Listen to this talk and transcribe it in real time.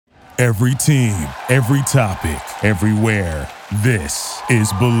Every team, every topic, everywhere. This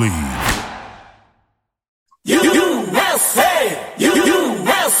is Believe. USA!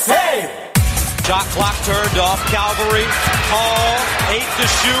 USA! Shot clock turned off. Calvary. Hall. 8 to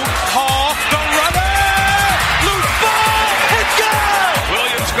shoot. Hall. The runner. Loose ball. It's good!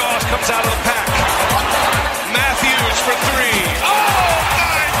 Williams Goss comes out of the pack. Matthews for 3. Oh,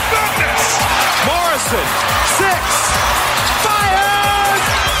 my goodness! Morrison. 6. Fires!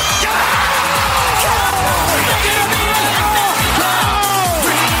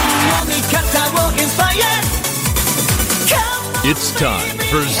 It's time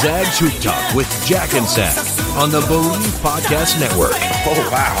for Zag's Hoop Talk with Jack and Zag on the Believe Podcast Network. Oh,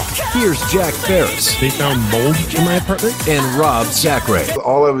 wow. Here's Jack Ferris. They found mold in my apartment? And Rob Zachary.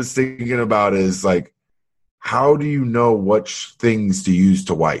 All I was thinking about is, like, how do you know which things to use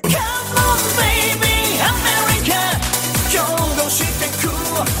to wipe? Come on, baby, America.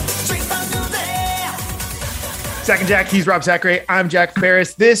 Zach and Jack, he's Rob Zachary. I'm Jack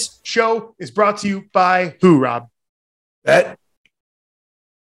Ferris. This show is brought to you by who, Rob? Bet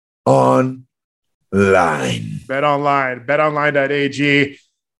online. BetOnline, betonline.ag.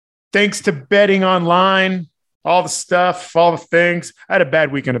 Thanks to betting online, all the stuff, all the things. I had a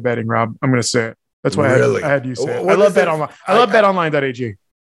bad weekend of betting, Rob. I'm going to say it. That's why I had you say it. I love BetOnline. I love betonline.ag.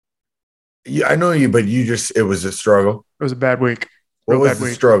 Yeah, I know you, but it was a struggle. It was a bad week. What was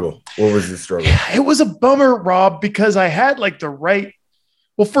the struggle? It was a bummer, Rob, because I had like the right.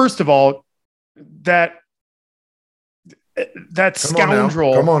 Well, first of all, that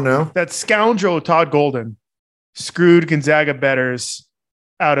scoundrel. Come on now. That scoundrel, Todd Golden, screwed Gonzaga bettors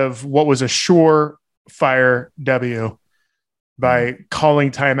out of what was a surefire W by calling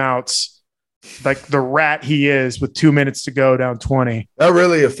timeouts like the rat he is with 2 minutes to go down 20. That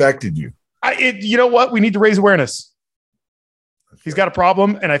really affected you. You know what? We need to raise awareness. He's got a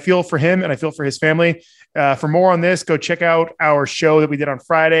problem, and I feel for him, and I feel for his family. For more on this, go check out our show that we did on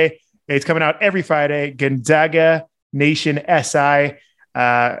Friday. It's coming out every Friday. Gonzaga Nation SI.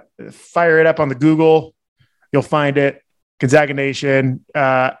 Fire it up on the Google. You'll find it. Gonzaga Nation.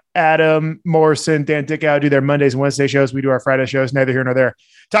 Adam Morrison, Dan Dickow do their Mondays and Wednesday shows. We do our Friday shows. Neither here nor there.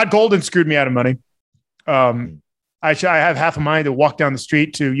 Todd Golden screwed me out of money. I have half a mind to walk down the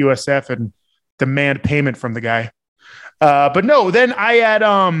street to USF and demand payment from the guy. But no, then I had,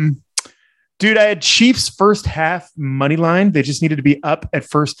 I had Chiefs first half money line. They just needed to be up at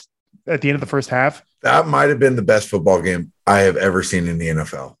the end of the first half. That might have been the best football game I have ever seen in the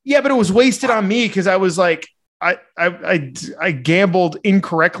NFL. Yeah, but it was wasted on me because I was like, I gambled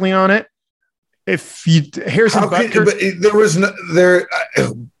incorrectly on it. If you Harrison Butker, but there was no there.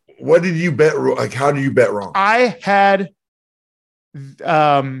 What did you bet? Like, how did you bet wrong? I had,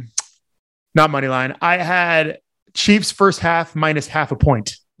 not money line. I had Chiefs first half minus half a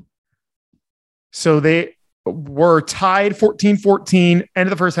point. So they were tied 14-14, end of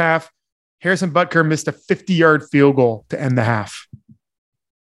the first half. Harrison Butker missed a 50-yard field goal to end the half.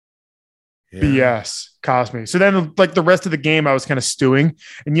 Yeah. BS cost me. So then, like the rest of the game, I was kind of stewing.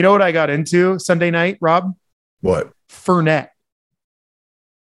 And you know what I got into Sunday night, Rob? What? Fernet.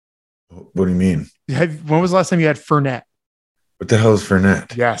 What do you mean? When was the last time you had Fernet? What the hell is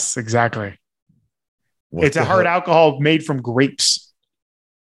Fernet? Yes, exactly. It's a hard alcohol made from grapes.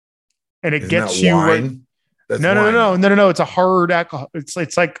 And it gets you wine? No. It's a hard alcohol. It's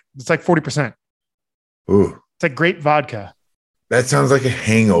like 40%. Ooh. It's like grape vodka. That sounds like a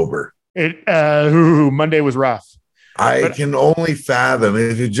hangover. Monday was rough. I can only fathom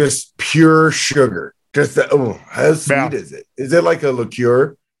if it's just pure sugar. Just how sweet is it? Is it like a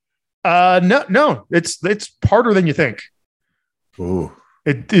liqueur? No. It's harder than you think. Ooh.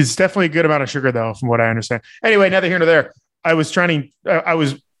 It is definitely a good amount of sugar, though, from what I understand. Anyway, neither here nor there. I was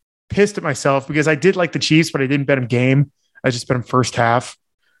pissed at myself because I did like the Chiefs, but I didn't bet them game. I just bet them first half.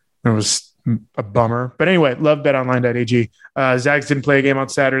 It was a bummer. But anyway, love betonline.ag. Zags didn't play a game on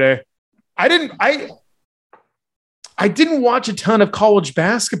Saturday. I didn't watch a ton of college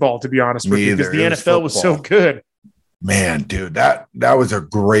basketball, to be honest with you, because the NFL was so good. Man, dude, that was a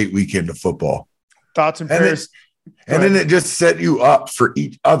great weekend of football. Thoughts and prayers. And then it just set you up for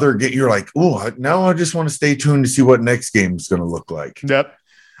each other. You're like, oh, now I just want to stay tuned to see what next game is going to look like. Yep.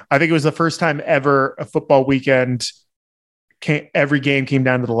 I think it was the first time ever a football weekend every game came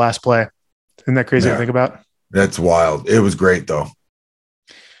down to the last play. Isn't that crazy to think about? That's wild. It was great, though.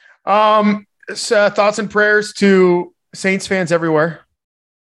 So thoughts and prayers to Saints fans everywhere.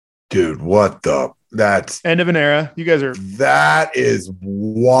 Dude, that's end of an era. That is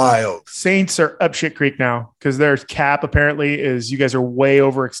wild. Saints are up shit creek now because their cap apparently is you guys are way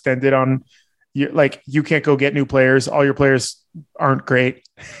overextended on you can't go get new players. All your players aren't great.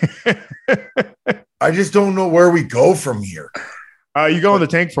 I just don't know where we go from here. You go in the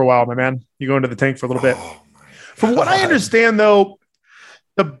tank for a while, my man. You go into the tank for a little bit. Oh, my From what I God. understand, though,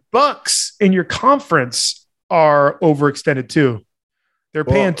 the Bucks in your conference are overextended too. They're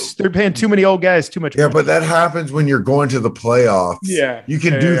paying too many old guys too much Yeah, money. but that happens when you're going to the playoffs. Yeah. You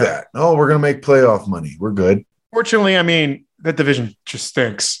can Yeah, do yeah. that. Oh, we're going to make playoff money. We're good. Fortunately, I mean, that division just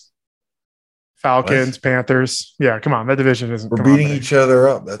stinks. Falcons, Panthers. Yeah, come on. That division isn't. We're come on, beating man. each other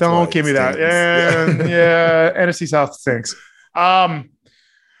up. That's Don't why give it me that. stinks. Yeah, NFC South stinks. Well,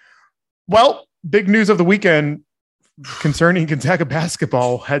 big news of the weekend concerning Gonzaga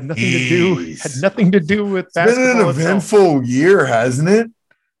basketball had nothing to do with It's been basketball. an eventful year, hasn't it?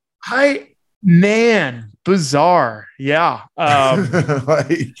 Bizarre. Yeah.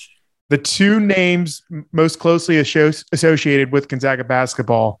 Like, The two names most closely associated with Gonzaga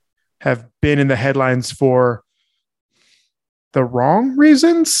basketball have been in the headlines for the wrong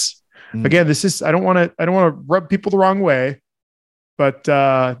reasons. Mm. Again, this is I don't want to rub people the wrong way, but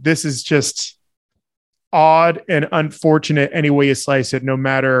this is just odd and unfortunate any way you slice it, no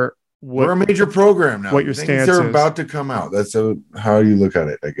matter what. we're a major program now. what your Things stance are is. about to come out. That's how you look at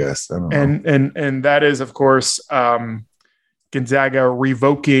it, I guess. I don't know. And that is, of course, Gonzaga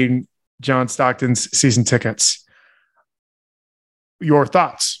revoking John Stockton's season tickets. Your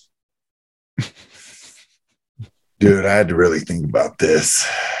thoughts? Dude, I had to really think about this.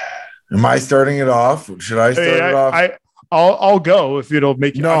 Am I starting it off? Should I start it off? I'll go if it'll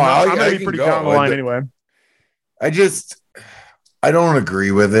make you. No, I'm I going to be can pretty go. down the line anyway. I don't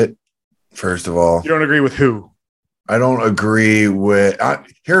agree with it. First of all, You don't agree with who? I don't agree with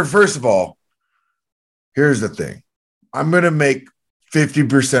here. First of all, here's the thing. I'm going to make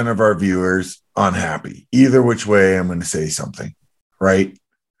 50% of our viewers unhappy. Either which way, I'm going to say something, right?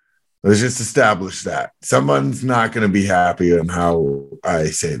 Let's just establish that. Someone's not going to be happy on how I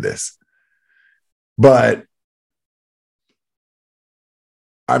say this. But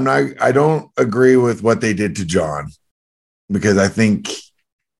I don't agree with what they did to John, because I think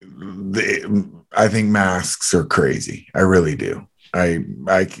masks are crazy. I really do. I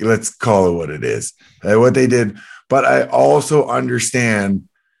let's call it what it is. What they did, but I also understand,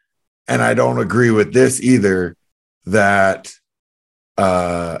 and I don't agree with this either, that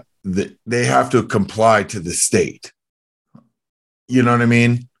they have to comply to the state. You know what I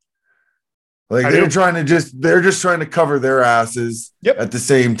mean? Like they're just trying to cover their asses at the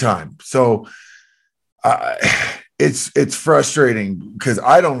same time. So it's frustrating because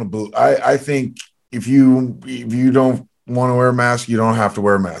I think if you don't want to wear a mask, you don't have to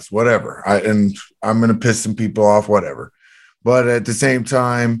wear a mask, whatever. I'm going to piss some people off, whatever. But at the same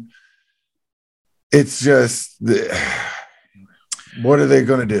time, it's just what are they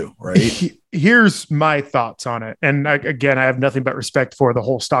going to do, right? Here's my thoughts on it. And again, I have nothing but respect for the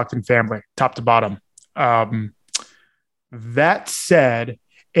whole Stockton family, top to bottom. That said,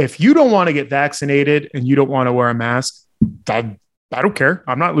 if you don't want to get vaccinated and you don't want to wear a mask, I don't care.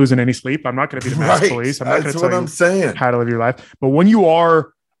 I'm not losing any sleep. I'm not going to be the mask police. I'm not going to tell you saying. how to live your life. But when you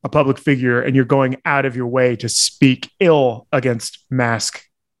are a public figure and you're going out of your way to speak ill against mask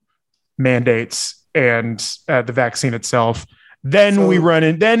mandates and the vaccine itself, then we run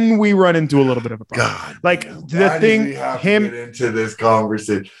into a little bit of a problem. God, like man, the why thing, did we have to him get into this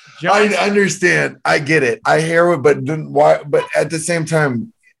conversation. John, I understand. I get it. I hear it, but then why? But at the same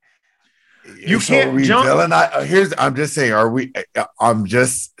time, You can't jump. I'm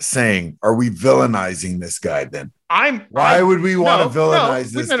just saying. Are we villainizing this guy then? Why would we want to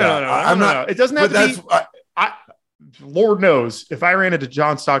villainize this guy? No. It doesn't have to be. Lord knows, if I ran into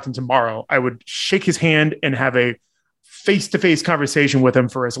John Stockton tomorrow, I would shake his hand and have a face-to-face conversation with him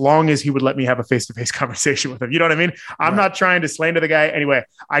for as long as he would let me have a face-to-face conversation with him. You know what I mean? I'm not trying to slander the guy. Anyway,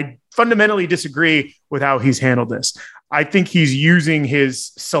 I fundamentally disagree with how he's handled this. I think he's using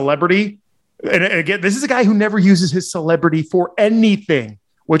his celebrity. And again, this is a guy who never uses his celebrity for anything,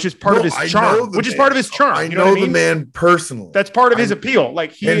 which is part of his charm. I know the man personally. That's part of his appeal.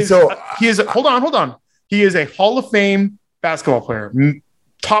 Like he is hold on. He is a Hall of Fame basketball player,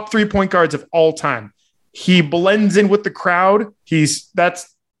 top 3 point guards of all time. He blends in with the crowd.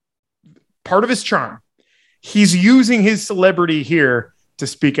 That's part of his charm. He's using his celebrity here to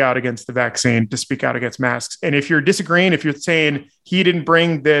speak out against the vaccine, to speak out against masks. And if you're disagreeing, if you're saying he didn't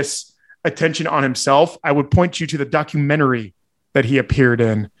bring this attention on himself, I would point you to the documentary that he appeared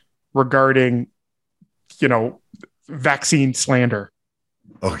in regarding, vaccine slander.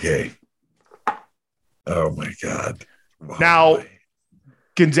 Okay. Oh my God. Wow. Now,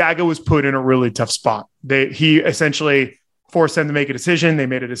 Gonzaga was put in a really tough spot. He essentially forced them to make a decision. They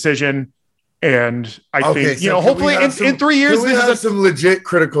made a decision. And I Okay, think, so can hopefully we have in 3 years, can we this have is some legit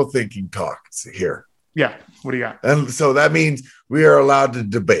critical thinking talks here. yeah. What do you got? And so that means we are allowed to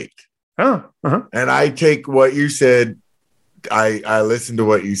debate. Oh, uh-huh. And I take what you said. I listened to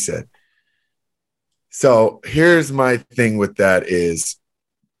what you said. So here's my thing with that is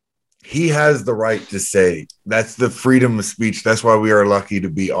he has the right to say, that's the freedom of speech. That's why we are lucky to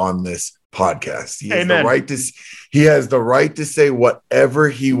be on this podcast. He has Amen. he has the right to say whatever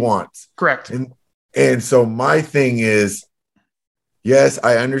he wants. Correct. And so my thing is, yes,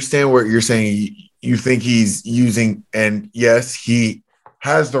 I understand what you're saying. You think he's using, and yes, he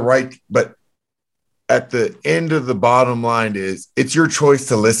has the right, but at the end of the bottom line is it's your choice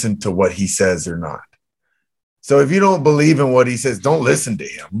to listen to what he says or not. So if you don't believe in what he says, don't listen to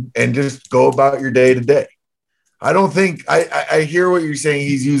him and just go about your day to day. I don't think I hear what you're saying.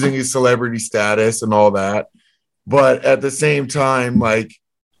 He's using his celebrity status and all that, but at the same time, like,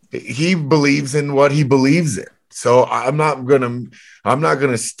 he believes in what he believes in. So I'm not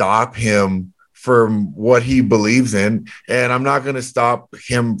gonna stop him from what he believes in, and I'm not gonna stop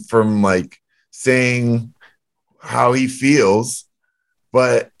him from like saying how he feels.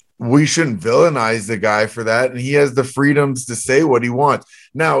 But we shouldn't villainize the guy for that, and he has the freedoms to say what he wants.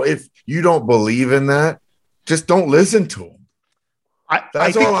 Now, if you don't believe in that, just don't listen to him.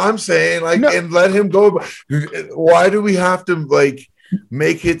 That's all I'm saying. Like, and let him go. Why do we have to like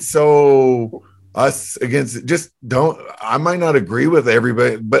make it so us against it? Just don't. I might not agree with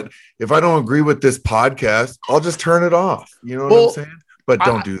everybody, but if I don't agree with this podcast, I'll just turn it off. You know what I'm saying? But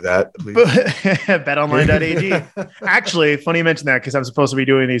don't do that, please. BetOnline.ag. Actually, funny you mentioned that because I'm supposed to be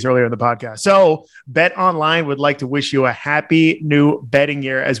doing these earlier in the podcast. So BetOnline would like to wish you a happy new betting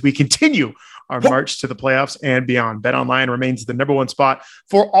year as we continue our march to the playoffs and beyond. BetOnline remains the number one spot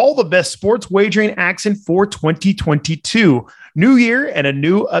for all the best sports wagering action for 2022. New year and a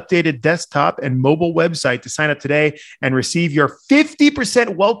new updated desktop and mobile website to sign up today and receive your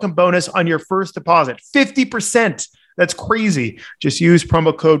 50% welcome bonus on your first deposit. 50%. That's crazy. Just use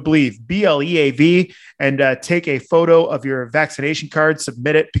promo code BLEAV, BLEAV, and take a photo of your vaccination card,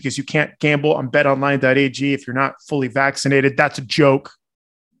 submit it because you can't gamble on betonline.ag if you're not fully vaccinated. That's a joke.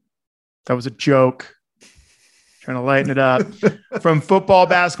 That was a joke. Trying to lighten it up. From football,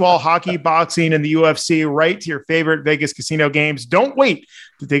 basketball, hockey, boxing, and the UFC, right to your favorite Vegas casino games. Don't wait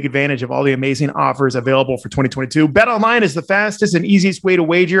to take advantage of all the amazing offers available for 2022. BetOnline is the fastest and easiest way to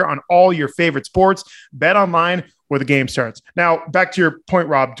wager on all your favorite sports. BetOnline, where the game starts. Now, back to your point,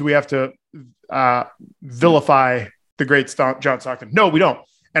 Rob, do we have to vilify the great John Stockton? No, we don't.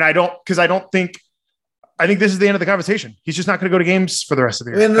 And I don't, because I think this is the end of the conversation. He's just not going to go to games for the rest of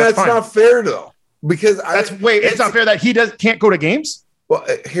the year. And that's not fair, though. Because it's not fair that he can't go to games. Well,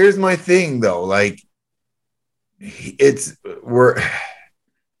 here's my thing though. Like, you're.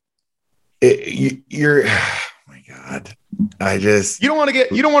 Oh my God. You don't want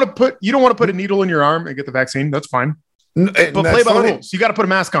to put a needle in your arm and get the vaccine. That's fine. But play by the rules. You got to put a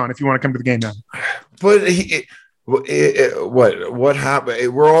mask on if you want to come to the game now. But what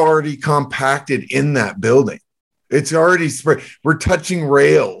happened? We're already compacted in that building. It's already spread. We're touching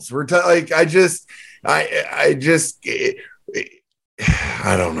rails. I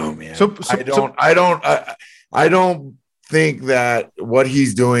don't know, man. I don't think that what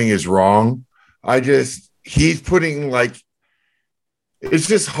he's doing is wrong. He's putting it's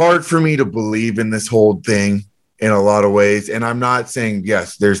just hard for me to believe in this whole thing in a lot of ways. And I'm not saying,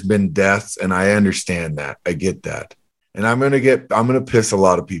 yes, there's been deaths, and I understand that. I get that. And I'm going to piss a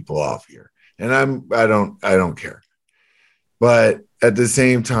lot of people off here. And I don't care. But at the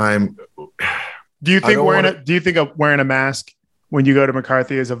same time, do you think wearing a mask when you go to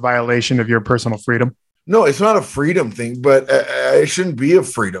McCarthy is a violation of your personal freedom? No, it's not a freedom thing, but it shouldn't be a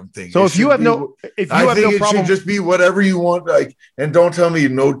freedom thing. So if you have no problem, it should just be whatever you want. And don't tell me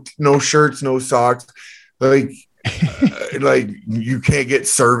no shirts, no socks, like you can't get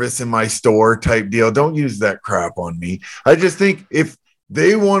service in my store type deal. Don't use that crap on me. I just think if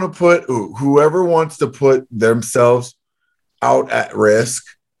they want to put whoever wants to put themselves out at risk,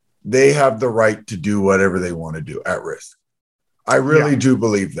 they have the right to do whatever they want to do at risk. I really do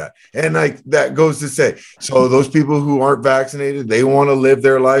believe that. And that goes to say, so those people who aren't vaccinated, they want to live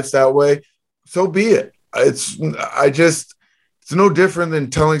their lives that way. So be it. It's no different than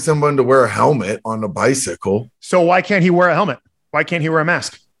telling someone to wear a helmet on a bicycle. So why can't he wear a helmet? Why can't he wear a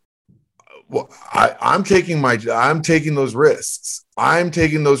mask? Well, I'm taking those risks. I'm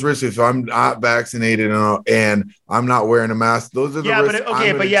taking those risks if I'm not vaccinated and I'm not wearing a mask. Those are the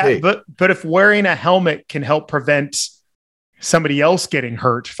risks. But if wearing a helmet can help prevent somebody else getting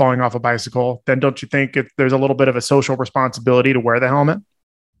hurt falling off a bicycle, then don't you think if there's a little bit of a social responsibility to wear the helmet?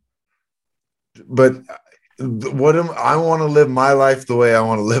 but I want to live my life the way I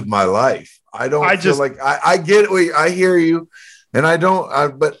want to live my life. I feel like I get it. I hear you, and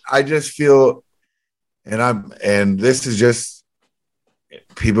but I just feel, and this is just,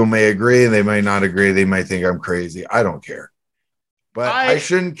 people may agree and they may not agree. They might think I'm crazy. I don't care, but I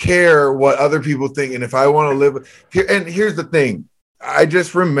shouldn't care what other people think. And if I want to live here, and here's the thing, I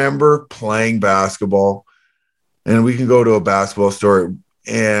just remember playing basketball, and we can go to a basketball store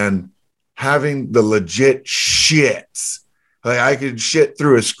and having the legit shits. Like I could shit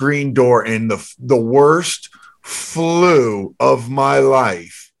through a screen door in the worst flu of my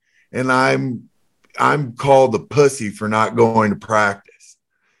life. And I'm called a pussy for not going to practice.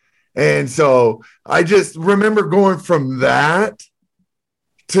 And so I just remember going from that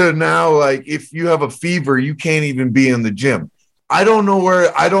to now, like, if you have a fever, you can't even be in the gym. I don't know.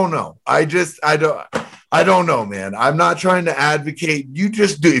 I don't know, man. I'm not trying to advocate. You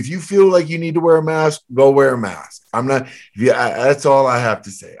just do. If you feel like you need to wear a mask, go wear a mask. I'm not. That's all I have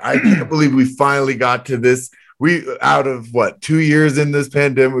to say. I can't believe we finally got to this. We, out of 2 years in this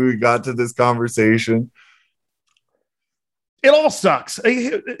pandemic, we got to this conversation. It all sucks.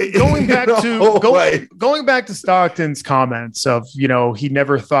 Going back to Stockton's comments of, he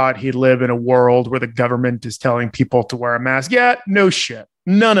never thought he'd live in a world where the government is telling people to wear a mask. Yeah, no shit.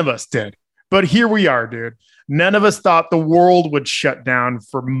 None of us did. But here we are, dude. None of us thought the world would shut down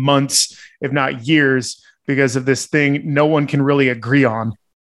for months, if not years, because of this thing no one can really agree on.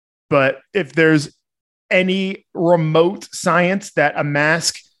 But if there's any remote science that a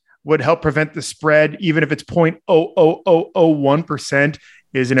mask would help prevent the spread, even if it's 0.00001%,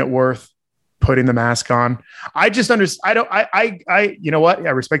 isn't it worth putting the mask on? I just understand. You know what?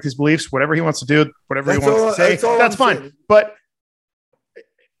 I respect his beliefs, whatever he wants to do, whatever he wants to say, that's fine. Saying. But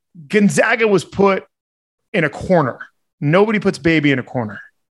Gonzaga was put in a corner. Nobody puts baby in a corner.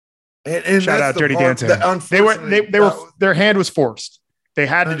 And shout out Dirty Dancing. They were their hand was forced. They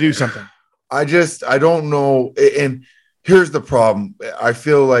had to do something. I don't know. And here's the problem. I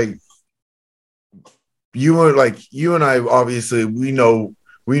feel like you and I, obviously, we know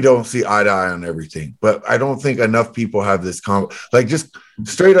we don't see eye to eye on everything, but I don't think enough people have this just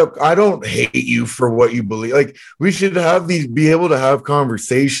straight up. I don't hate you for what you believe. Like, we should be able to have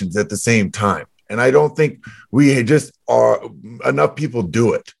conversations at the same time. And I don't think we just are enough people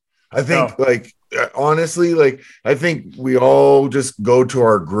do it. I think honestly, I think we all just go to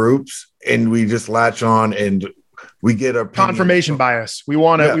our groups and we just latch on and we get a confirmation bias. We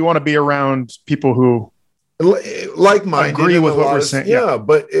want to be around people who like-minded, agree with what we're saying. Yeah,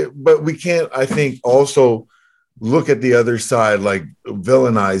 but we can't, I think, also look at the other side, like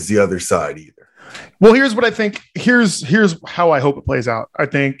villainize the other side either. Well, here's what I think. Here's how I hope it plays out. I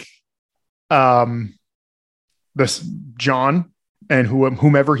think this John and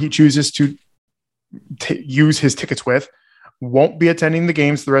whomever he chooses to use his tickets with won't be attending the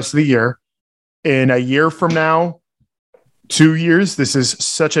games the rest of the year. In a year from now, 2 years, this is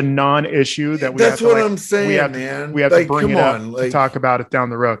such a non-issue that we that's what I'm saying, man. We have to bring it up to talk about it down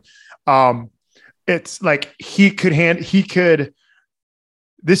the road. It's like we're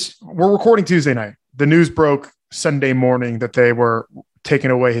recording Tuesday night. The news broke Sunday morning that they were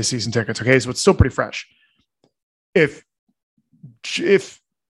taking away his season tickets. Okay, so it's still pretty fresh. If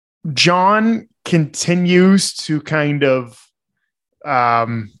John continues to kind of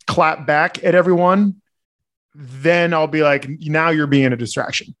clap back at everyone, then I'll be like, now you're being a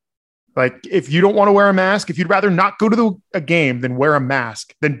distraction. Like, if you don't want to wear a mask, if you'd rather not go to a game than wear a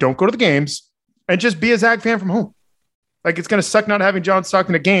mask, then don't go to the games and just be a Zag fan from home. Like, it's going to suck not having John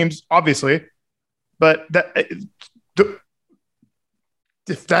Stockton at games, obviously, but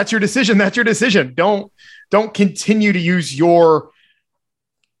if that's your decision, that's your decision. Don't continue to use your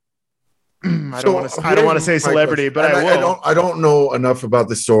I don't want to say celebrity, but I will. I don't know enough about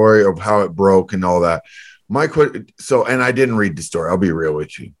the story of how it broke and all that. And I didn't read the story. I'll be real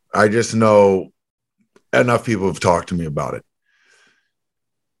with you. I just know enough people have talked to me about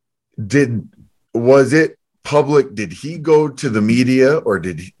it. Was it public? Did he go to the media, or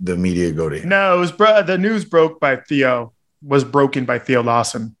did the media go to him? No, it was the news broken by Theo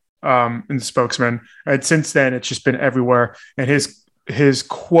Lawson, and the spokesman. And since then, it's just been everywhere. And his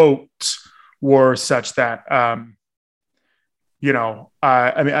quotes were such that, I mean,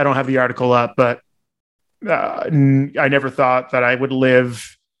 I don't have the article up, but I never thought that I would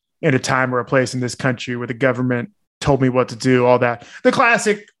live in a time or a place in this country where the government told me what to do, all that. The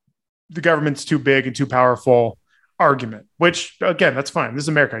classic, the government's too big and too powerful argument, which, again, that's fine. This is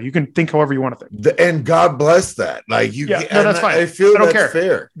America. You can think however you want to think. And God bless that. Like, you, yeah, no, that's fine. I feel I don't that's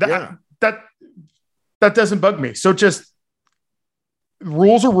care. fair. That doesn't bug me. So just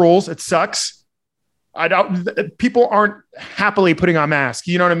rules are rules. It sucks. People aren't happily putting on masks.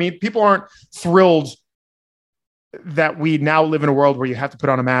 You know what I mean? People aren't thrilled that we now live in a world where you have to put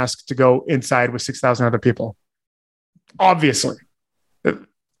on a mask to go inside with 6,000 other people. Obviously.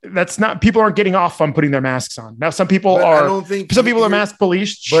 That's not, people aren't getting off on putting their masks on. Now, some people are mask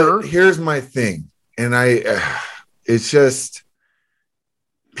police. Sure. Here's my thing. And it's just,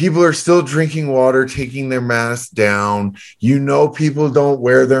 people are still drinking water, taking their masks down. People don't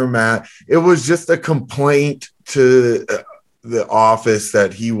wear their mask. It was just a complaint to the office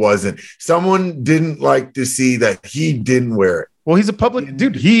that he wasn't. Someone didn't like to see that he didn't wear it. Well, he's a public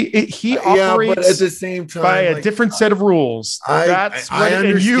dude. He operates, but at the same time, by a different set of rules.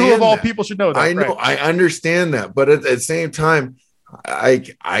 And you of all people should know that. I know, right? I understand that, but at the same time, I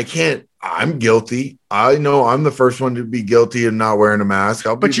can't. I'm guilty. I know I'm the first one to be guilty of not wearing a mask.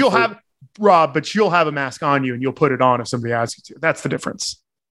 But you'll have a mask on you, and you'll put it on if somebody asks you to. That's the difference.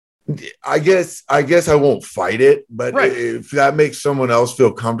 I guess I won't fight it, but right. If that makes someone else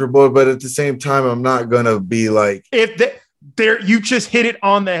feel comfortable, but at the same time, I'm not gonna be like you just hit it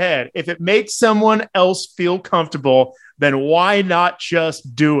on the head. If it makes someone else feel comfortable, then why not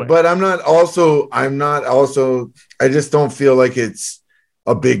just do it? But I'm not also, I just don't feel like it's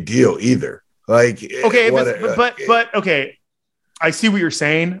a big deal either. Like, okay, but okay. I see what you're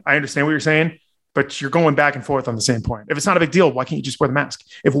saying. I understand what you're saying, but you're going back and forth on the same point. If it's not a big deal, why can't you just wear the mask?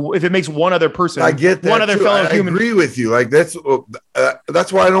 If it makes one other person, I get that one other too. fellow I human. agree with you. Like that's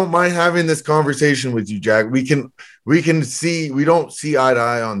why I don't mind having this conversation with you, Jack. We don't see eye to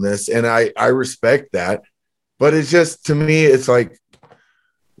eye on this, and I respect that. But it's just, to me, it's like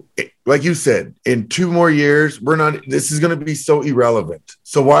you said, in 2 more years, this is going to be so irrelevant.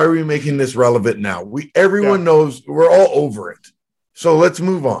 So why are we making this relevant now? Everyone knows, we're all over it. So let's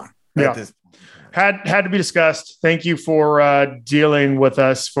move on. Yeah. Had to be discussed. Thank you for dealing with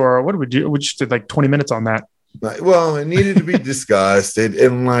us for, what did we do? We just did like 20 minutes on that. Well, it needed to be discussed.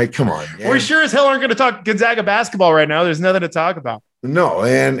 Come on. Man. We sure as hell aren't going to talk Gonzaga basketball right now. There's nothing to talk about. No.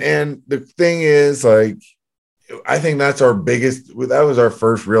 And the thing is, like, I think that was our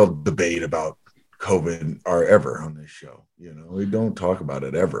first real debate about COVID ever on this show. We don't talk about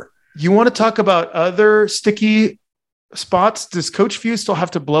it ever. You want to talk about other sticky spots? Does Coach Few still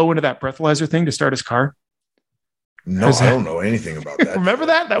have to blow into that breathalyzer thing to start his car? No, I don't know anything about that. Remember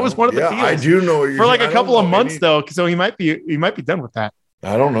that? That was one of the deals. I do know for like a couple of months though. So he might be done with that.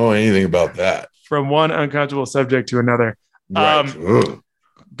 I don't know anything about that. From one uncomfortable subject to another. Right.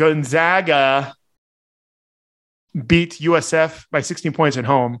 Gonzaga beat USF by 16 points at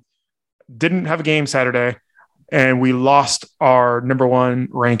home. Didn't have a game Saturday, and we lost our number 1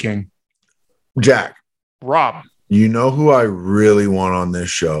 ranking. Jack. Rob. You know who I really want on this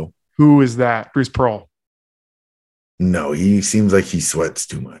show? Who is that? Bruce Pearl. No, he seems like he sweats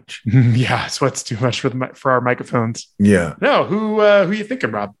too much. Yeah, sweats too much for our microphones. Yeah. No, who you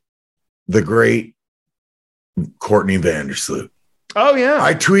thinking, Rob? The great Courtney Vandersloot. Oh, yeah.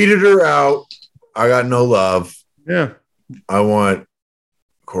 I tweeted her out. I got no love. Yeah. I want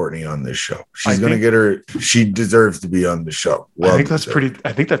Courtney on this show. She's going to get her. She deserves to be on the show. I think that's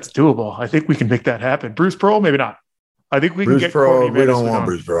doable. I think we can make that happen. Bruce Pearl, maybe not. I think we can get Pearl. Courtney We don't want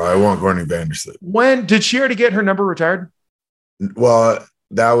Bruce Pearl. I want Courtney Vandersloot. When did she already get her number retired? Well,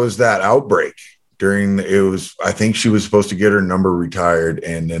 that was that outbreak I think she was supposed to get her number retired,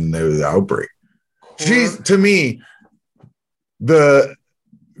 and then there was the outbreak. She's, to me, the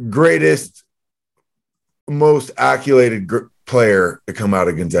greatest, most accoladed player to come out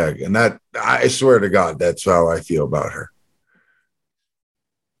of Gonzaga. And that, I swear to God, that's how I feel about her.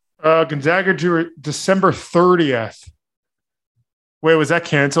 Gonzaga to December 30th. Wait, was that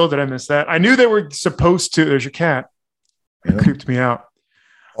canceled? Did I miss that? I knew they were supposed to. There's your cat. It creeped me out.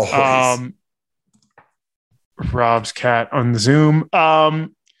 Always. Rob's cat on Zoom.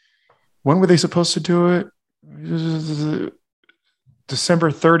 When were they supposed to do it?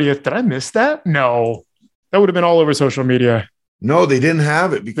 December 30th. Did I miss that? No. That would have been all over social media. No, they didn't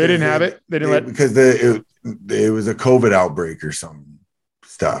have it. They didn't have it? They didn't because it was a COVID outbreak or some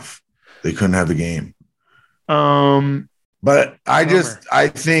stuff. They couldn't have the game. But I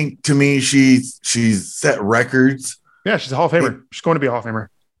think, to me, she's set records. Yeah, she's a Hall of Famer. She's going to be a Hall of Famer.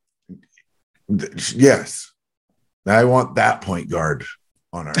 Yes. I want that point guard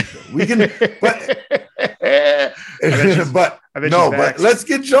on our show. We can, but let's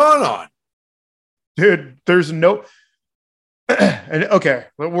get John on. Dude, there's no, and okay,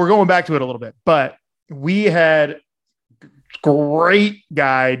 we're going back to it a little bit, but we had great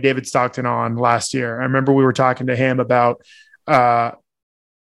guy David Stockton on last year. I remember we were talking to him about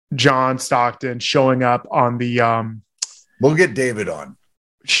John Stockton showing up on the we'll get David on.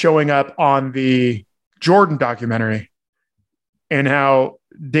 Showing up on the Jordan documentary and how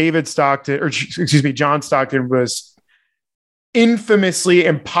John Stockton was infamously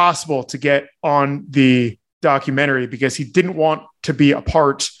impossible to get on the documentary because he didn't want to be a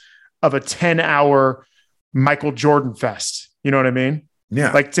part of a 10-hour Michael Jordan fest. You know what I mean?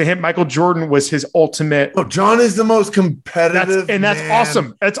 Yeah. Like to him, Michael Jordan was his ultimate. Oh, John is the most competitive. That's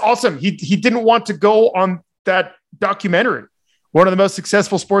awesome. That's awesome. He didn't want to go on that documentary, one of the most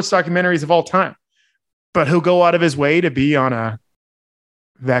successful sports documentaries of all time, but he'll go out of his way to be on a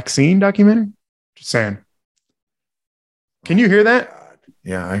vaccine documentary. Just saying. Can you hear that?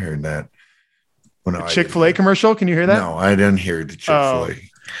 Yeah, I heard that. Well, no, Chick-fil-A commercial. Can you hear that? No, I didn't hear the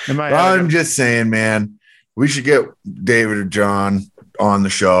Chick-fil-A. I'm just saying, man, we should get David or John on the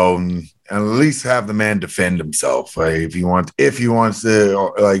show and at least have the man defend himself. Like, if he wants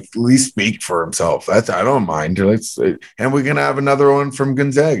to, like, at least speak for himself. I don't mind. And we can have another one from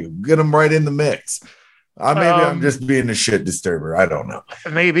Gonzaga. Get him right in the mix. Maybe I'm just being a shit disturber. I don't know.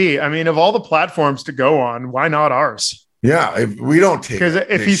 Maybe. I mean, of all the platforms to go on, why not ours? Yeah, if we don't take, because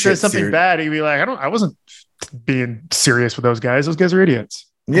if he says something bad, he'd be like, I wasn't being serious with those guys. Those guys are idiots.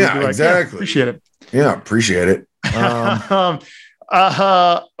 Yeah, like, exactly. Yeah, appreciate it. Yeah, appreciate it. All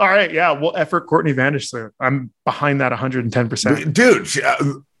right. Yeah. We'll effort Courtney Vandersloot. I'm behind that 110%. Dude,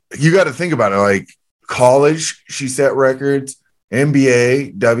 you got to think about it. Like college, she set records.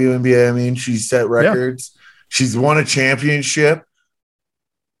 NBA, WNBA, I mean, she set records. Yeah. She's won a championship.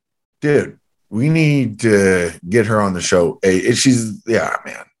 Dude, we need to get her on the show.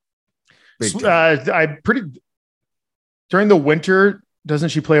 Man. During the winter, doesn't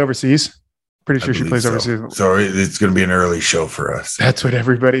she play overseas? Pretty sure she plays overseas. So it's going to be an early show for us. That's what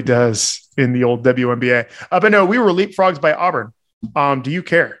everybody does in the old WNBA. But no, we were leapfrogs by Auburn. Do you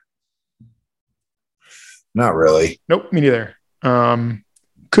care? Not really. Nope, me neither.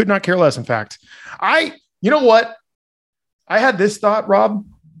 Could not care less. In fact, you know what? I had this thought, Rob,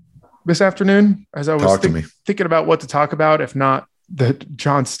 this afternoon as I was thinking about what to talk about, if not the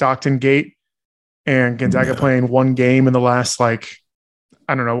John Stockton gate and Gonzaga playing one game in the last,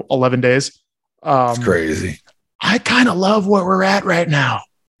 11 days. It's crazy. I kind of love where we're at right now.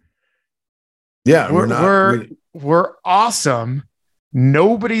 Yeah, we're awesome.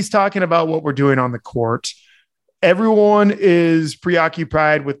 Nobody's talking about what we're doing on the court. Everyone is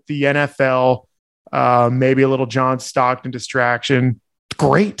preoccupied with the NFL, maybe a little John Stockton distraction.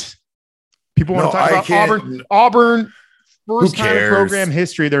 Great. People want to talk about Auburn. Auburn, first time in program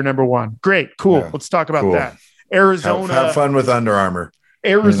history, they're number one. Great. Cool. Yeah. Let's talk about that. Arizona. Have fun with Under Armour.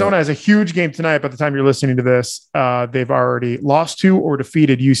 Arizona has a huge game tonight. By the time you're listening to this, they've already lost to or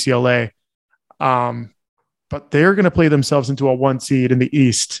defeated UCLA. But they're going to play themselves into a 1 seed in the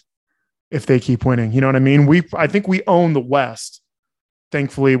East if they keep winning. You know what I mean? I think we own the West.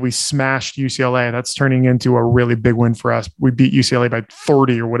 Thankfully, we smashed UCLA. That's turning into a really big win for us. We beat UCLA by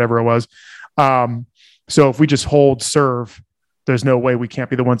 30 or whatever it was. So if we just hold serve, there's no way we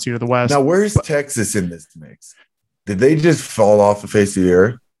can't be the 1 seed of the West. Now, where's Texas in this mix? Did they just fall off the face of the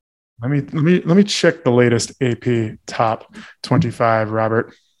earth? Let me check the latest AP top 25,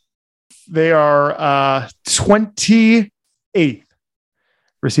 Robert. They are 28th,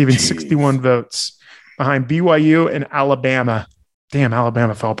 receiving 61 votes behind BYU and Alabama. Damn,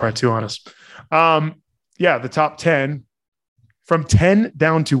 Alabama fell apart too on us. The top 10 from 10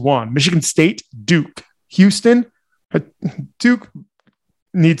 down to 1. Michigan State, Duke, Houston. Duke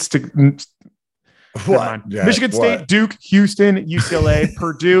needs to. What? Yeah, Michigan State, Duke, Houston, UCLA,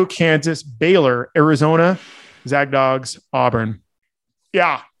 Purdue, Kansas, Baylor, Arizona, Zagdogs, Auburn.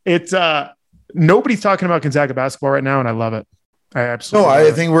 Yeah, it's nobody's talking about Gonzaga basketball right now, and I love it. I absolutely. No,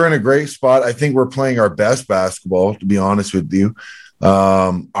 I think we're in a great spot. I think we're playing our best basketball, to be honest with you.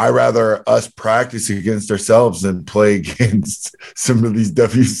 I rather us practice against ourselves than play against some of these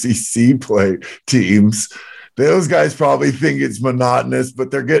WCC play teams. Those guys probably think it's monotonous,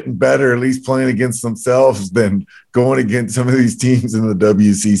 but they're getting better, at least playing against themselves than going against some of these teams in the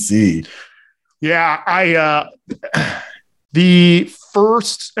WCC. Yeah, the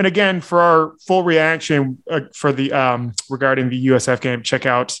first, and again, for our full reaction for the regarding the USF game, check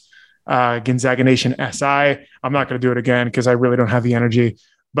out Gonzaga Nation SI. I'm not going to do it again because I really don't have the energy,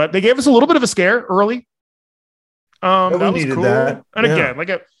 but they gave us a little bit of a scare early. That was cool. That. And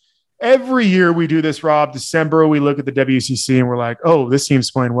again, every year we do this, Rob. December, we look at the WCC and we're like, oh, this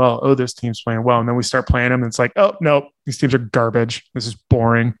team's playing well. Oh, this team's playing well. And then we start playing them and it's like, oh, no, these teams are garbage. This is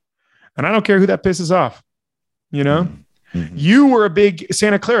boring. And I don't care who that pisses off. You know, You were a big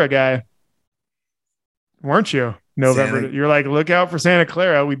Santa Clara guy, weren't you? November. You're like, look out for Santa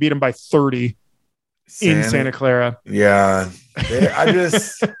Clara. We beat them by 30. in Santa Clara. Yeah.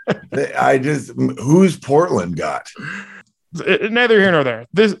 Who's Portland got? Neither here nor there.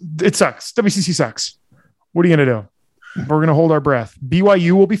 It sucks. WCC sucks. What are you going to do? We're going to hold our breath.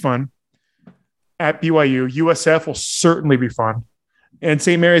 BYU will be fun. At BYU, USF will certainly be fun. And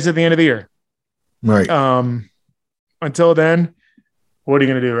St. Mary's at the end of the year. Right. Until then, what are you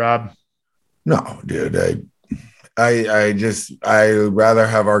going to do, Rob? No, dude. I rather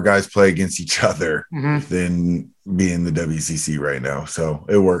have our guys play against each other than be in the WCC right now. So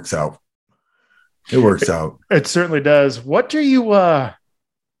it works out. It certainly does. What are you,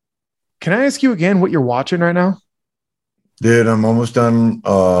 can I ask you again what you're watching right now? Dude, I'm almost done.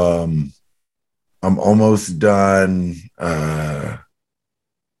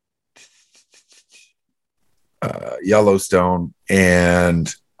 Yellowstone,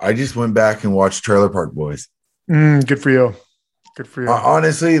 and I just went back and watched Trailer Park Boys. Good for you.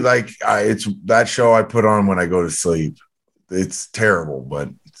 Honestly, it's that show I put on when I go to sleep. It's terrible, but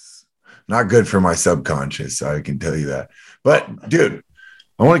it's not good for my subconscious. I can tell you that. But dude,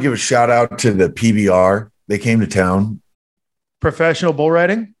 I want to give a shout out to the PBR. They came to town. Professional bull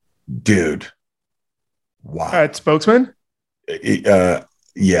riding, dude. Wow. At Spokesman.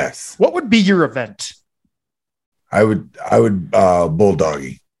 Yes. What would be your event? I would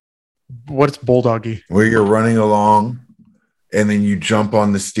bulldoggy. What's bulldoggy? Where you're running along and then you jump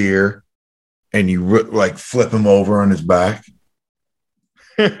on the steer and you flip him over on his back.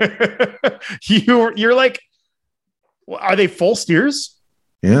 You're like, are they full steers?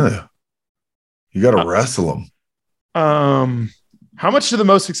 Yeah. You got to wrestle them. How much do the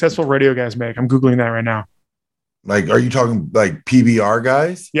most successful rodeo guys make? I'm Googling that right now. Are you talking PBR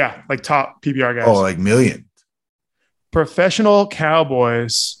guys? Yeah. Top PBR guys. Oh, millions. Professional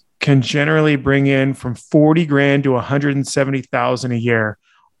cowboys can generally bring in from 40 grand to 170,000 a year.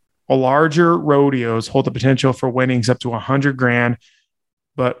 Larger rodeos hold the potential for winnings up to 100 grand,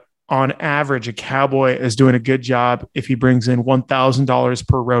 but on average, a cowboy is doing a good job if he brings in $1,000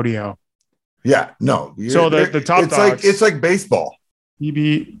 per rodeo. Yeah, no. So the top dogs, it's like baseball.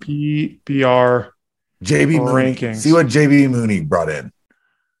 PBR JB rankings. Mooney. See what JB Mooney brought in.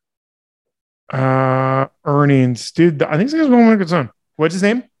 Earnings, dude. I think this guy's one of my good son. What's his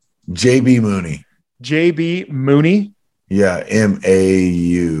name? JB Mooney. JB Mooney. Yeah,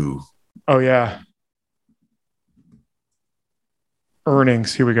 MAU. Oh yeah.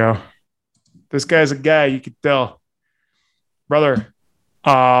 Earnings. Here we go. This guy's a guy you could tell, brother.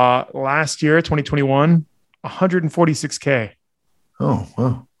 Last year, 2021, 146K. Oh,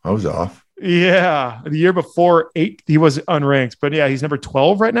 well, I was off. Yeah. The year before, he was unranked, but yeah, he's number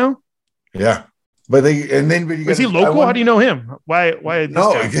 12 right now. Yeah. But is he local? How do you know him? Why?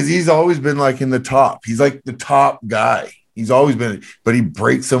 No, because he's always been in the top. He's the top guy. He's always been, but he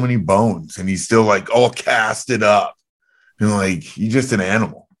breaks so many bones and he's still all casted up. And he's just an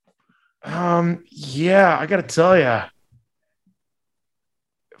animal. Yeah, I got to tell you.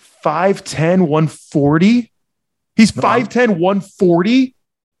 5'10", 140. He's 5'10", 140.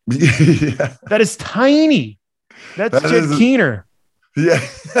 Yeah. That is tiny. That's Jed Keener. Yeah.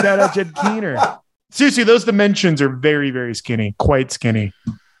 Shout out Jed Keener. Seriously, those dimensions are very, very skinny. Quite skinny.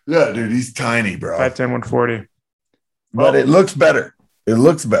 Yeah, dude, he's tiny, bro. 5'10", 140. But it looks better. Did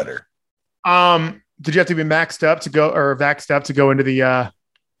you have to be maxed up to go or vaxxed up to go into the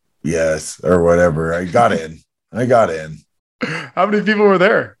Yes, or whatever. I got in. How many people were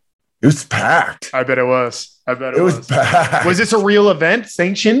there? It was packed. I bet it was. It was packed. Was this a real event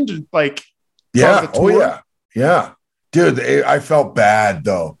sanctioned? Yeah. Oh yeah. Yeah. Dude, I felt bad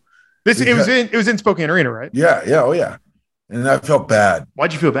though. It was in Spokane Arena, right? Yeah. Oh yeah. And I felt bad.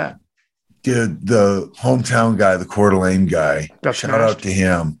 Why'd you feel bad? Dude, the hometown guy, the Coeur d'Alene guy, shout out to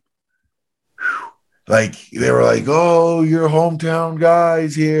him. They were oh, your hometown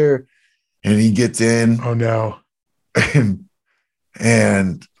guy's here. And he gets in. Oh no.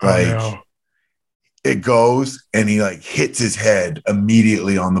 And it goes and he like hits his head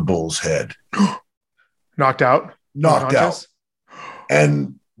immediately on the bull's head. Knocked out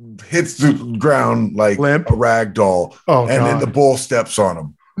and hits the ground like limp, a rag doll. Oh, and then the bull steps on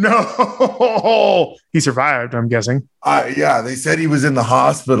him. No, he survived, I'm guessing. Yeah, they said he was in the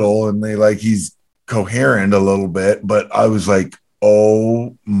hospital and he's coherent a little bit, but I was like,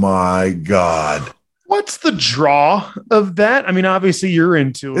 oh my God. What's the draw of that? I mean, obviously you're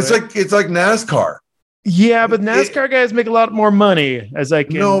into it. It's like NASCAR. Yeah, but NASCAR guys make a lot more money as I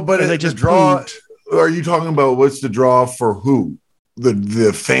can. No, but I just draw. Proved. Are you talking about what's the draw for who?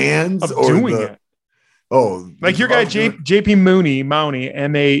 The fans of or doing it? Oh, like your guy JP Mooney, MAWNY.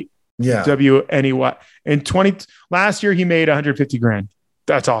 In last year he made 150 grand.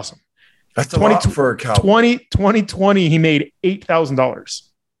 That's awesome. That's a lot for a cowboy. 2020, he made $8,000.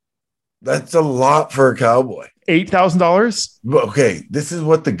 That's a lot for a cowboy. $8,000? Okay, this is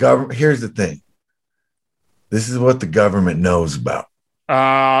what the government. Here's the thing. This is what the government knows about.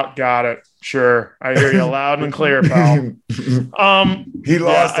 Got it. Sure. I hear you loud and clear, pal. He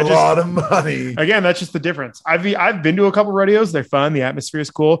lost a lot of money. Again, that's just the difference. I've been to a couple rodeos. They're fun. The atmosphere is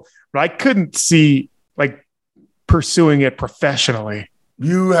cool, but I couldn't see like pursuing it professionally. And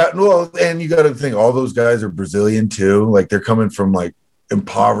you got to think all those guys are Brazilian too. Like they're coming from like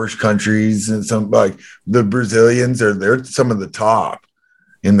impoverished countries, and some like the Brazilians they're some of the top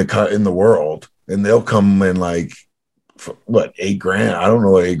in the world, and they'll come in like what, $8,000? I don't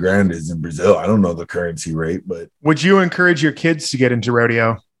know what $8,000 is in Brazil. I don't know the currency rate, but would you encourage your kids to get into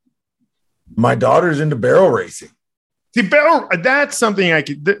rodeo? My daughter's into barrel racing. See, that's something I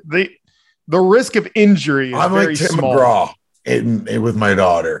could. The risk of injury is I'm very like Tim small. McGraw with my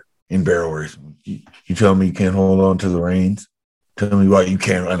daughter in barrel racing. You tell me you can't hold on to the reins. Tell me why you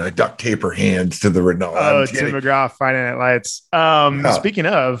can't. And I duct tape her hands to the. No, Tim McGraw, Friday Night Lights. Speaking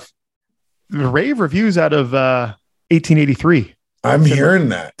of, rave reviews out of 1883. I'm hearing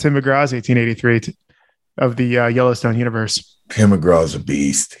that. Tim McGraw's 1883 of the Yellowstone universe. Tim McGraw's a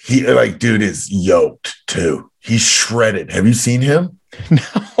beast. He dude is yoked too. He's shredded. Have you seen him?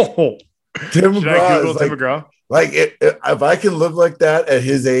 No. Tim Should McGraw I Google is Tim McGraw? If I can look like that at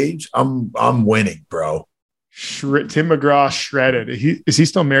his age, I'm winning, bro. Tim McGraw shredded. Is he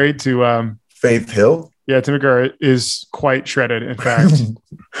still married to Faith Hill? Yeah, Tim McGraw is quite shredded, in fact.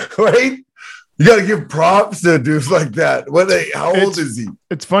 Right? You got to give props to dudes like that. How old is he?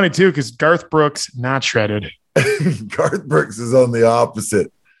 It's funny, too, because Garth Brooks, not shredded. Garth Brooks is on the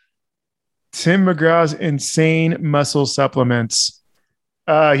opposite. Tim McGraw's insane muscle supplements.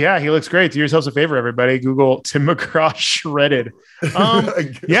 Yeah, he looks great. Do yourselves a favor, everybody. Google Tim McGraw shredded.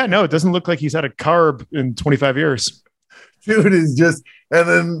 Yeah, no, it doesn't look like he's had a carb in 25 years. Dude is just, and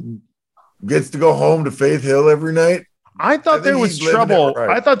then gets to go home to Faith Hill every night. I thought there was trouble. Right.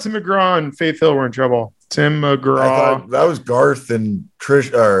 I thought Tim McGraw and Faith Hill were in trouble. Tim McGraw. I thought that was Garth and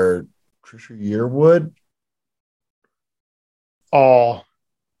Trisha Yearwood.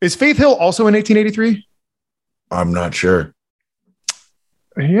 Is Faith Hill also in 1883? I'm not sure.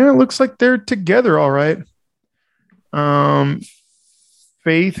 Yeah, it looks like they're together. All right.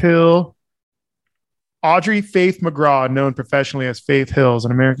 Faith Hill. Audrey Faith McGraw, known professionally as Faith Hill, is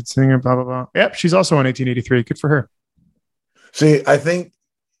an American singer, blah, blah, blah. Yep, she's also in 1883. Good for her. See, I think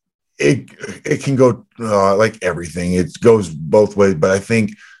it can go like everything. It goes both ways, but I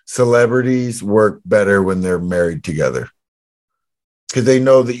think celebrities work better when they're married together because they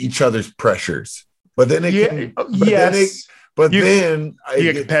know each other's pressures. But then it can, then you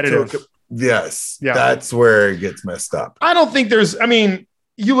get competitive. Yes, yeah. That's where it gets messed up. I don't think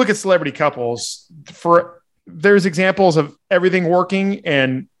you look at celebrity couples, there's examples of everything working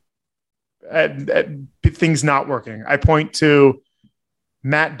and things not working. I point to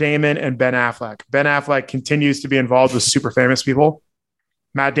Matt Damon and Ben Affleck. Ben Affleck continues to be involved with super famous people.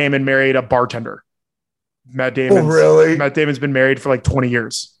 Matt Damon married a bartender. Matt Damon's been married for like 20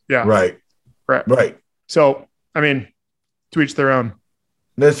 years. Yeah. Right. So, to each their own.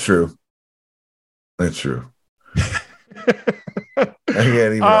 That's true. I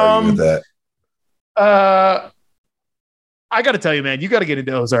can't even argue with that. I got to tell you, man, you got to get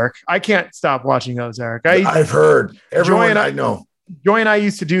into Ozark. I can't stop watching Ozark. I've heard everyone I know. Joy and I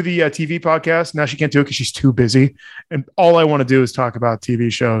used to do the TV podcast. Now she can't do it because she's too busy. And all I want to do is talk about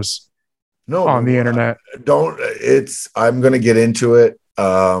TV shows on the internet. I'm going to get into it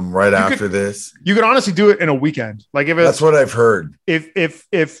after this. You could honestly do it in a weekend. That's what I've heard. If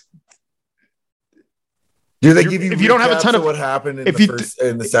do they give you? If you don't have a ton of what happened in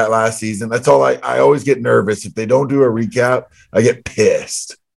the last season, that's all. I always get nervous if they don't do a recap. I get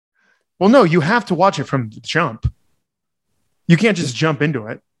pissed. Well, no, you have to watch it from the jump. You can't just jump into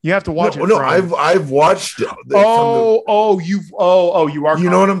it. You have to watch it. No, I've watched. You are. You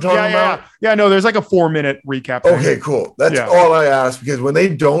know what I'm talking about? Yeah. No, there's like a 4-minute recap. Okay, cool. That's all I ask because when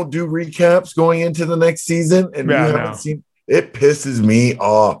they don't do recaps going into the next season and you haven't seen, it pisses me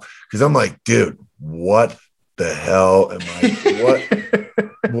off because I'm like, dude, what the hell am I?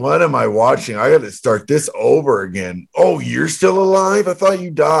 What am I watching? I got to start this over again. Oh, you're still alive? I thought you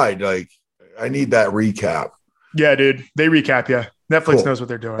died. I need that recap. Yeah, dude. They recap you. Netflix knows what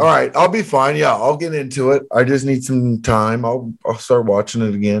they're doing. All right. I'll be fine. Yeah, I'll get into it. I just need some time. I'll start watching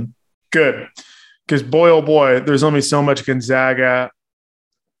it again. Good. Because boy, oh boy, there's only so much Gonzaga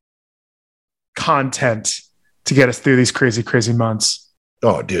content to get us through these crazy, crazy months.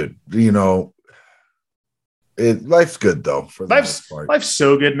 Oh, dude. Life's good though. For the most part. Life's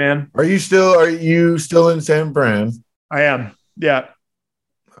so good, man. Are you still in San Fran? I am. Yeah.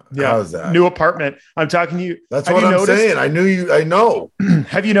 How's that? New apartment. I'm talking to you. That's what I'm saying. I know.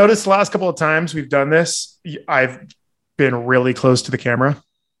 Have you noticed the last couple of times we've done this? I've been really close to the camera.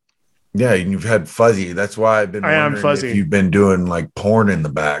 Yeah, and you've had fuzzy. That's why I've been wondering fuzzy. if you've been doing like porn in the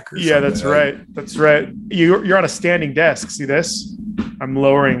back or something. Yeah, that's right. That's right. You're on a standing desk. See this? I'm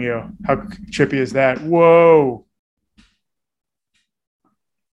lowering you. How trippy is that? Whoa.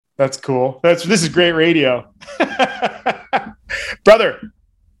 That's cool. This is great radio. Brother,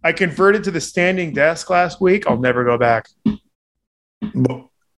 I converted to the standing desk last week. I'll never go back. But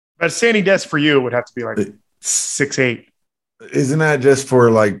a standing desk for you would have to be like 6'8". Isn't that just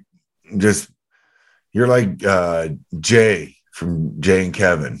for like, you're like Jay from Jay and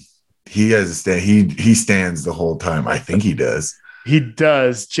Kevin. He has a stand. He stands the whole time. I think he does. He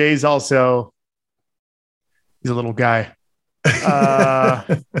does. Jay's also, he's a little guy.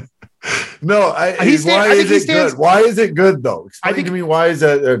 No, why is it good? Why is it good though? Explain to me why is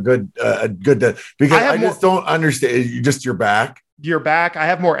that a good because I just don't understand. Just your back. Your back. I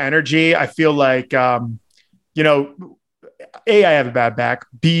have more energy. I feel like A, I have a bad back.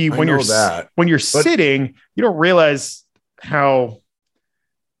 B, when you're sitting, you don't realize how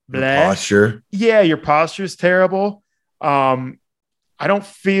posture. Yeah, your posture is terrible. I don't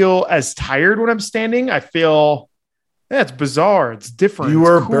feel as tired when I'm standing. I feel it's bizarre. It's different. You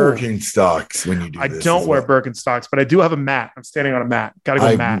wear Birkenstocks when you do this. I don't wear Birkenstocks, but I do have a mat. I'm standing on a mat. Got to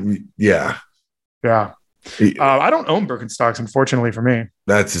go mat. Yeah. Yeah. I don't own Birkenstocks, unfortunately for me.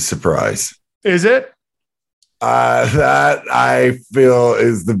 That's a surprise. Is it? That I feel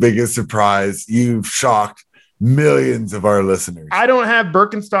is the biggest surprise. You've shocked millions of our listeners. I don't have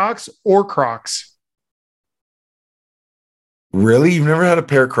Birkenstocks or Crocs. Really? You've never had a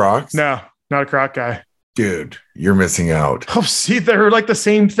pair of Crocs? No, not a Croc guy. Dude, you're missing out. Oh, see, they're like the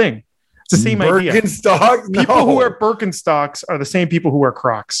same thing. It's the same idea. Birkenstocks? No. People who wear Birkenstocks are the same people who wear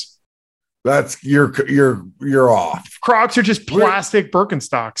Crocs. That's you're off. Crocs are just plastic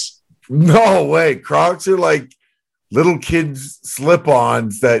Birkenstocks. No way. Crocs are like little kids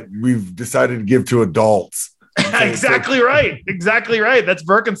slip-ons that we've decided to give to adults. Exactly right. Exactly right. That's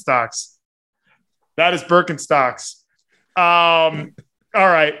Birkenstocks. That is Birkenstocks. All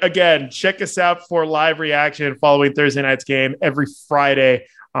right. Again, check us out for live reaction following Thursday night's game every Friday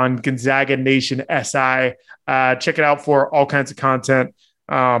on Gonzaga Nation SI. Check it out for all kinds of content.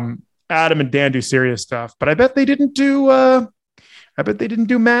 Adam and Dan do serious stuff, but I bet they didn't do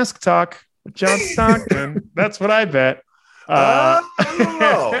mask talk with John Stockton. That's what I bet. I don't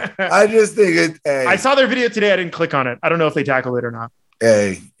know. I just think I saw their video today. I didn't click on it. I don't know if they tackled it or not.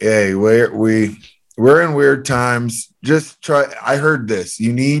 Hey, we're in weird times. Just try. I heard this.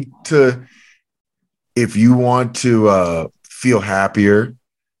 You need to, if you want to feel happier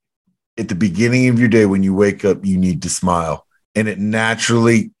at the beginning of your day when you wake up, you need to smile, and it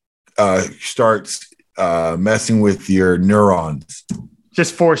naturally starts messing with your neurons.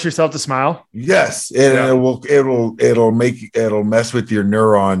 Just force yourself to smile. Yes, and it'll mess with your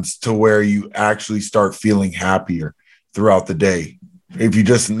neurons to where you actually start feeling happier throughout the day. If you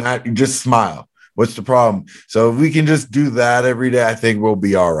just smile. What's the problem? So if we can just do that every day, I think we'll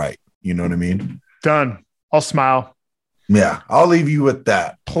be all right. You know what I mean? Done. I'll smile. Yeah, I'll leave you with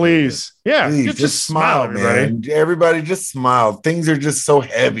that. Please. Yeah. Please, just smile, man. Everybody just smile. Things are just so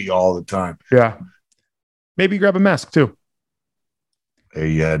heavy all the time. Yeah. Maybe grab a mask too.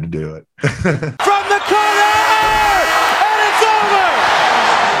 Hey, you had to do it. From the corner, and it's over.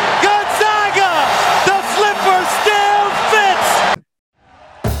 Gonzaga, the slipper still fits.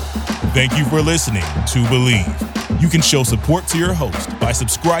 Thank you for listening to Believe. You can show support to your host by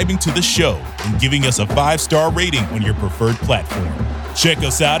subscribing to the show and giving us a 5-star rating on your preferred platform. Check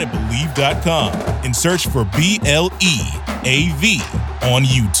us out at Believe.com and search for BLEAV on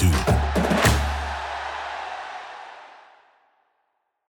YouTube.